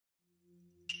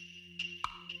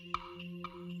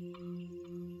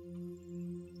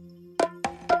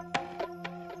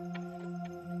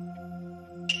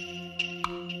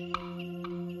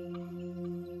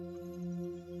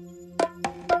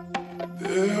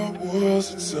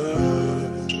was a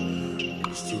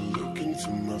time still looking to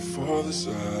my father's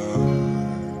eyes.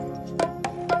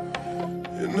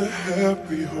 In a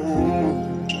happy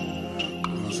home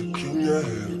was a king, I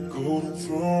had a golden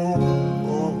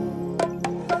throne.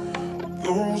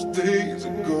 Those days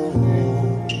ago,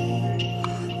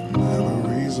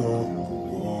 memories on the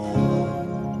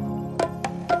wall.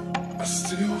 I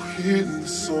still hear the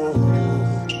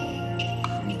songs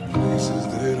from the places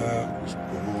that I was born.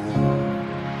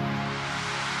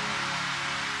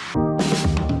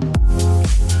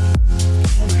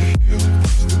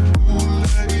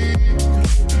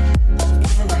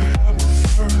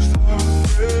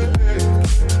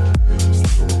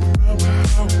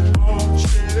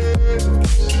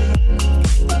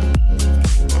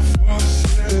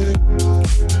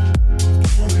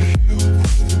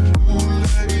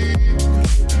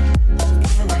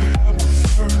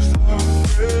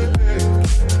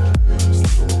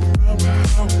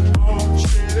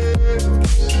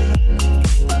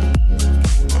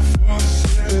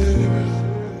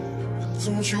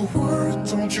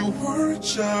 Don't you worry,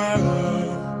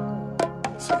 child.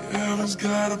 See, heaven's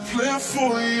got a plan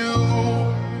for you.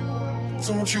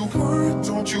 Don't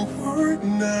you worry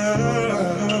now.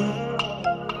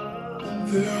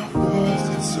 There was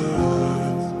a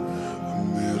time I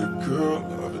met a girl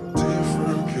of a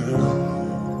different kind.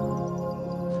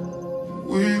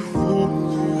 We ruled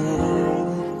the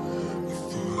world. I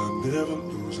thought I'd never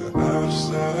lose her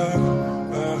outside.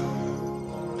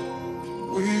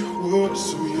 We were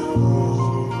so young.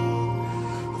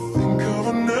 I think of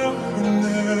her now and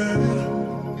then.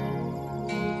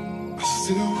 I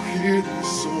still hear this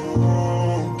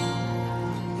song,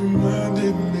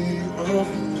 reminded me of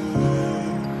the day.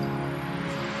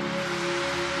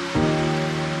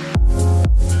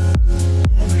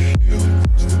 On the hill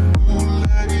across the blue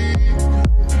lake,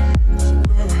 it's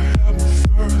where I had my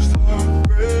first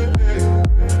heartbreak.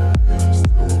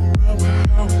 Still remember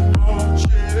how it all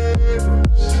changed.